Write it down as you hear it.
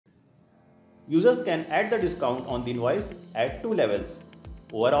Users can add the discount on the invoice at two levels: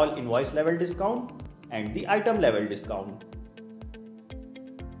 overall invoice level discount and the item level discount.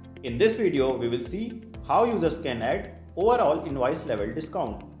 In this video, we will see how users can add overall invoice level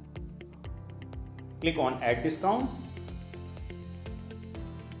discount. Click on Add Discount,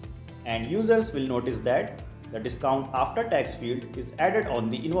 and users will notice that the discount after tax field is added on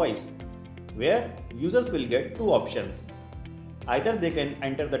the invoice, where users will get two options. Either they can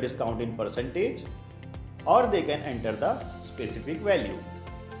enter the discount in percentage or they can enter the specific value.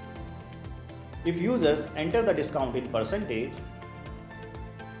 If users enter the discount in percentage,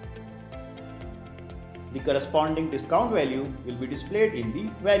 the corresponding discount value will be displayed in the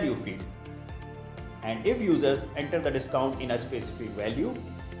value field. And if users enter the discount in a specific value,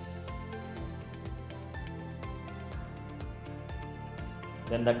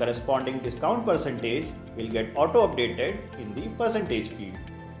 then the corresponding discount percentage will get auto-updated in the percentage field.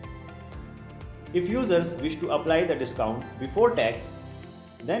 If users wish to apply the discount before tax,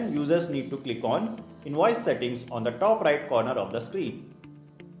 then users need to click on Invoice Settings on the top right corner of the screen.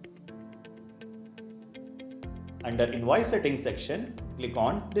 Under Invoice Settings section, click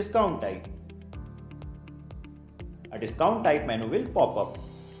on Discount Type. A discount type menu will pop up.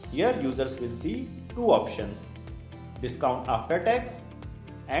 Here users will see two options: discount after tax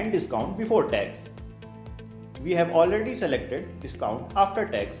and discount before tax. We have already selected discount after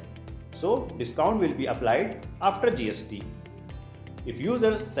tax, so discount will be applied after GST. If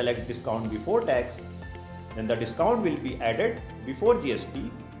users select discount before tax, then the discount will be added before GST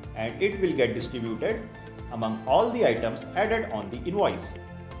and it will get distributed among all the items added on the invoice.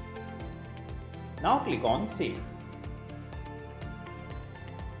 Now click on Save.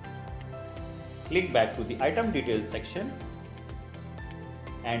 Click back to the item details section,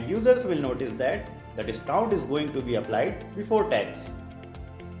 and users will notice that the discount is going to be applied before tax.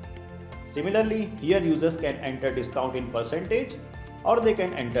 Similarly, here users can enter discount in percentage or they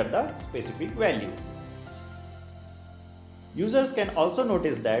can enter the specific value. Users can also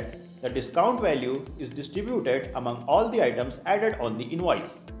notice that the discount value is distributed among all the items added on the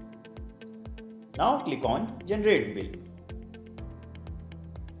invoice. Now click on Generate Bill.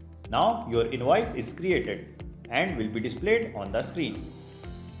 Now your invoice is created and will be displayed on the screen.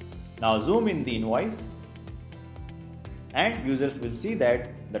 Now zoom in the invoice and users will see that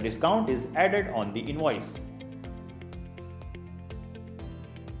the discount is added on the invoice.